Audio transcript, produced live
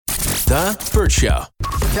The Burt Show.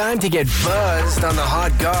 Time to get buzzed on the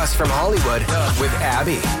hot goss from Hollywood with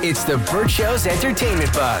Abby. It's The Burt Show's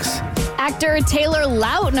Entertainment Buzz. Actor Taylor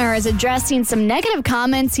Lautner is addressing some negative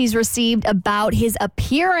comments he's received about his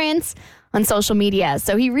appearance on social media.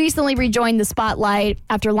 So he recently rejoined the spotlight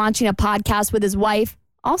after launching a podcast with his wife,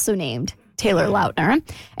 also named Taylor Lautner.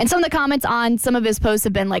 And some of the comments on some of his posts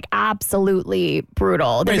have been like absolutely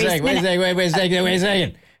brutal. Wait a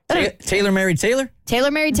second. Taylor married Taylor?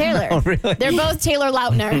 Taylor married Taylor. Oh, really? They're both Taylor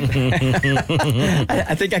Lautner.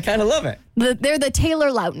 I think I kind of love it. They're the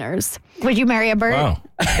Taylor Lautners. Would you marry a bird? Wow.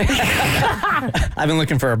 I've been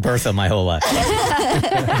looking for a Bertha my whole life.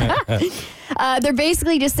 They're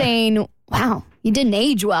basically just saying, wow, you didn't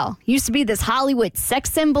age well. You used to be this Hollywood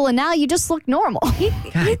sex symbol, and now you just look normal.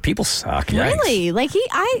 God, people suck. Yikes. Really? Like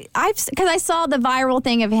because I saw the viral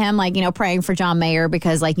thing of him, like, praying for John Mayer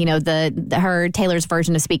because, like, Taylor's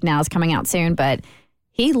version of Speak Now is coming out soon, but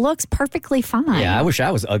he looks perfectly fine. Yeah, I wish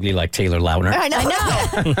I was ugly like Taylor Lautner. I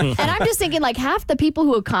know. And I'm just thinking, like, half the people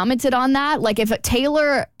who have commented on that, like,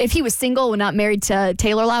 if he was single and not married to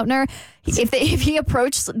Taylor Lautner, if he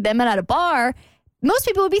approached them at a bar, most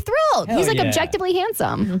people would be thrilled. Hell He's like yeah. objectively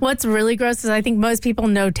handsome. What's really gross is I think most people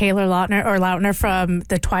know Taylor Lautner from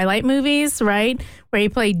the Twilight movies, right? Where he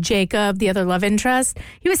played Jacob, the other love interest.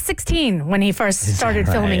 He was 16 when he first started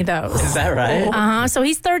filming those. Is that right? So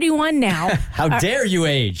he's 31 now. How dare you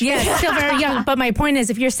age? Yeah, still very young. But my point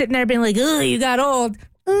is, if you're sitting there being like, "Oh, you got old,"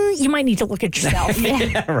 you might need to look at yourself.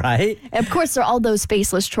 Yeah, right? Of course, there are all those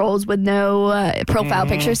faceless trolls with no profile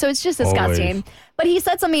picture, so it's just disgusting. Always. But he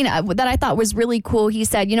said something that I thought was really cool. He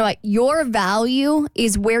said, you know what, your value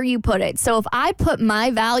is where you put it. So if I put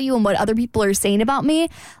my value in what other people are saying about me,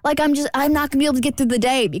 like I'm not going to be able to get through the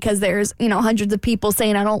day because there's, hundreds of people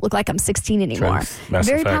saying I don't look like I'm 16 anymore. Truth. That's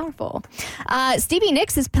Very a fact. powerful. Stevie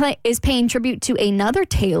Nicks is paying tribute to another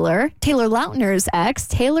Taylor Lautner's ex,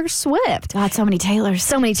 Taylor Swift. God, so many Taylors.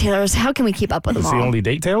 So many Taylors. How can we keep up with them Does all? he only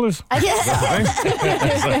date Taylors? That's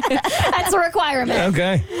a requirement.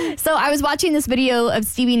 Okay. So I was watching this video of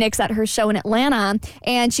Stevie Nicks at her show in Atlanta,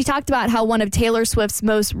 and she talked about how one of Taylor Swift's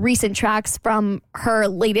most recent tracks from her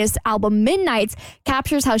latest album, Midnights,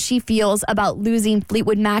 captures how she feels about losing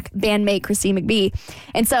Fleetwood Mac bandmate Christine McVie.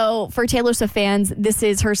 And so for Taylor Swift fans, this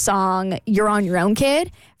is her song, You're on Your Own,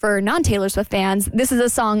 Kid. For non-Taylor Swift fans, this is a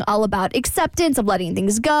song all about acceptance of letting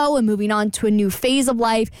things go and moving on to a new phase of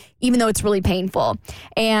life, even though it's really painful.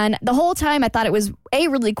 And the whole time I thought it was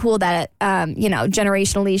really cool that,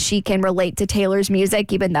 generationally she can relate to Taylor's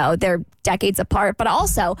music, even though they're decades apart. But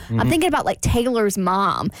also, I'm thinking about like Taylor's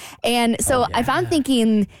mom. And so if I'm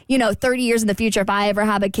thinking, 30 years in the future, if I ever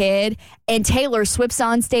have a kid and Taylor Swift's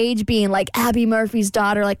on stage being like Abby Murphy's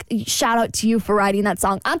daughter, like shout out to you for writing that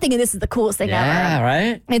song. I'm thinking this is the coolest thing ever. Yeah,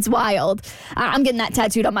 right? It's wild. I'm getting that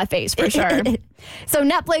tattooed on my face for sure. So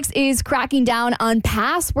Netflix is cracking down on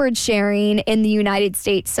password sharing in the United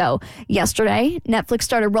States. So yesterday, Netflix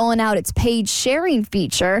started rolling out its paid sharing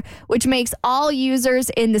feature, which makes all users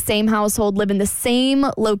in the same household live in the same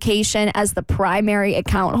location as the primary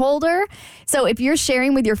account holder. So if you're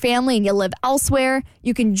sharing with your family and you live elsewhere,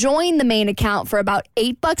 you can join the main account for about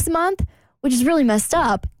 $8 a month, which is really messed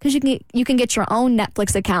up because you can get your own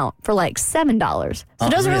Netflix account for like $7. So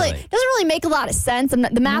it doesn't really make a lot of sense. And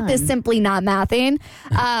the math is simply not mathing.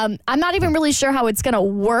 I'm not even really sure how it's going to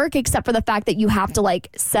work, except for the fact that you have to like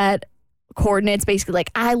set coordinates, basically like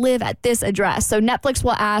I live at this address. So Netflix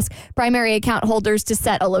will ask primary account holders to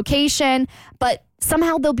set a location, but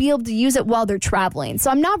somehow they'll be able to use it while they're traveling. So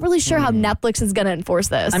I'm not really sure how Netflix is going to enforce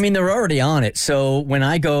this. I mean, they're already on it. So when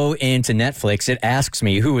I go into Netflix, it asks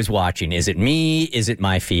me who is watching. Is it me? Is it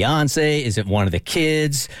my fiance? Is it one of the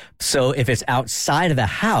kids? So if it's outside of the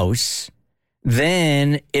house,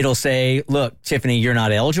 then it'll say, look, Tiffany, you're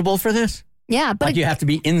not eligible for this. Yeah, but Like you have to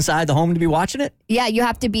be inside the home to be watching it? yeah, you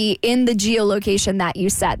have to be in the geolocation that you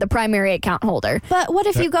set, the primary account holder. But what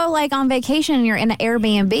if you go like on vacation and you're in an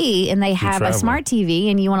Airbnb and they have a travel. smart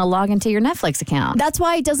TV and you want to log into your Netflix account? That's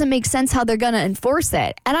why it doesn't make sense how they're going to enforce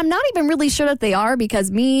it. And I'm not even really sure that they are,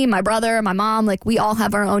 because me, my brother, my mom, like we all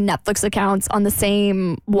have our own Netflix accounts on the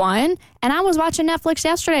same one. And I was watching Netflix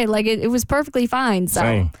yesterday. Like it was perfectly fine. So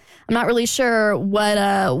Same. I'm not really sure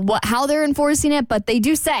how they're enforcing it, but they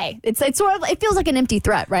do say it feels like an empty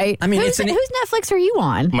threat, right? I mean, Whose Netflix are you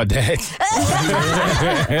on? My dad's.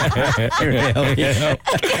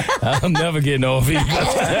 I'm never getting off either.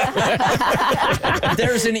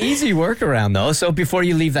 There's an easy workaround, though. So before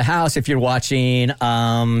you leave the house, if you're watching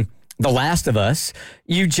The Last of Us,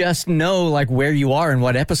 you just know like where you are and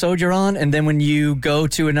what episode you're on. And then when you go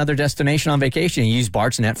to another destination on vacation, you use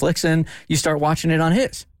Bart's Netflix and you start watching it on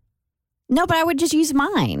his. No, but I would just use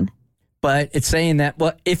mine. but it's saying that,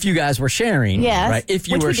 well, if you guys were sharing, Yes, right? If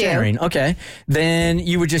you which were we do. sharing, okay, then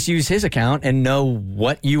you would just use his account and know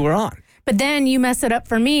what you were on. But then you mess it up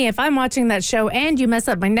for me. If I'm watching that show and you mess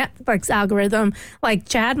up my Netflix algorithm, like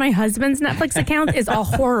Chad, my husband's Netflix account is all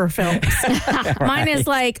horror films. Mine is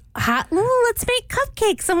like, let's make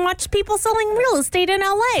cupcakes and watch people selling real estate in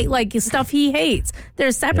LA, like stuff he hates.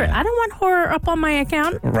 They're separate. Yeah. I don't want horror up on my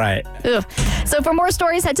account. Right. Ugh. So for more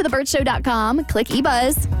stories, head to thebirdshow.com, click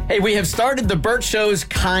eBuzz. Hey, we have started the Burt Show's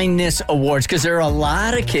Kindness Awards because there are a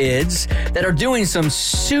lot of kids that are doing some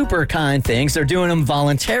super kind things. They're doing them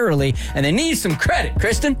voluntarily, and they need some credit.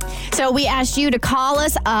 Kristen? So we asked you to call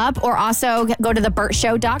us up or also go to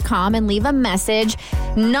thebirdshow.com and leave a message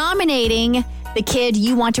nominating the kid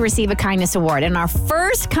you want to receive a kindness award. And our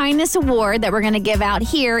first kindness award that we're going to give out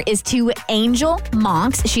here is to Angel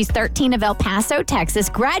Monks. She's 13 of El Paso, Texas,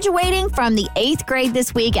 graduating from the 8th grade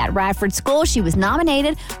this week at Radford School. She was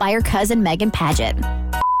nominated by her cousin Megan Paget.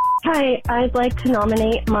 Hi, I'd like to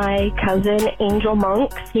nominate my cousin Angel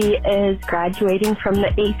Monks. He is graduating from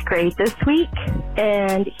the 8th grade this week,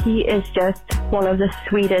 and he is just one of the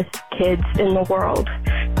sweetest kids in the world.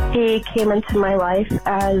 He came into my life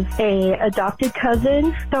as a adopted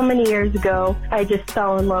cousin so many years ago. I just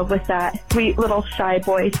fell in love with that sweet little shy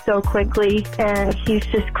boy so quickly, and he's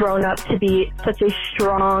just grown up to be such a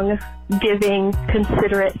strong, giving,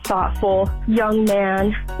 considerate, thoughtful young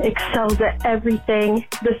man, excels at everything,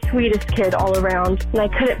 the sweetest kid all around, and I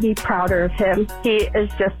couldn't be prouder of him. He is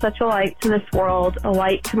just such a light to this world, a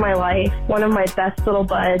light to my life, one of my best little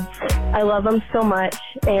buds. I love him so much,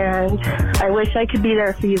 and I wish I could be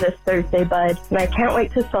there for you this Thursday, bud, and I can't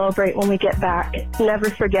wait to celebrate when we get back. Never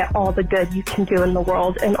forget all the good you can do in the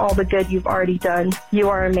world and all the good you've already done. You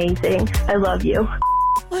are amazing. I love you.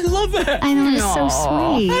 I love that. I know, it's so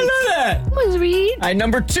sweet. I love that. Was read. All right,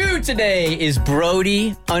 number 2 today is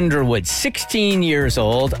Brody Underwood, 16 years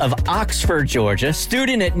old, of Oxford, Georgia,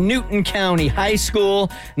 student at Newton County High School,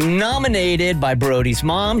 nominated by Brody's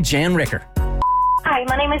mom, Jan Ricker. Hi,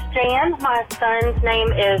 my name is Jan. My son's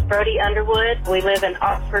name is Brody Underwood. We live in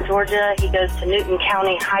Oxford, Georgia. He goes to Newton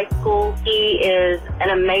County High School. He is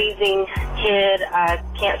an amazing kid. I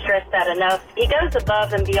can't stress that enough. He goes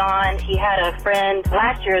above and beyond. He had a friend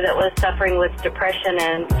last year that was suffering with depression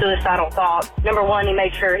and suicidal thoughts. Number one, he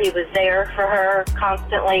made sure he was there for her,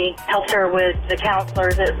 constantly helped her with the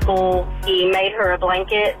counselors at school. He made her a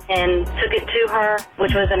blanket and took it to her,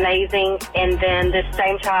 which was amazing. And then this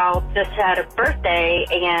same child just had a birthday,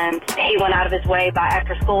 and he went out of his way by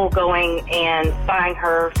after school going and buying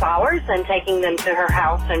her flowers and taking them to her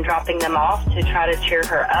house and dropping them off to try to cheer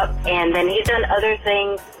her up. And then he's done other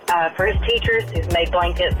things for his teachers. He's made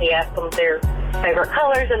blankets. He asked them their favorite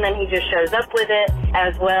colors, and then he just shows up with it,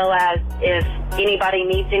 as well as if anybody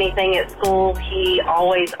needs anything at school, he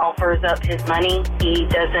always offers up his money. He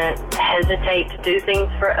doesn't hesitate to do things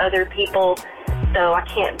for other people. So I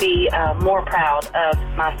can't be more proud of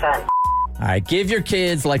my son. All right, give your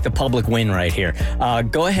kids like the public win right here.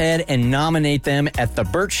 Go ahead and nominate them at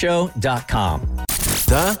thebirdshow.com.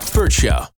 The Burt Show.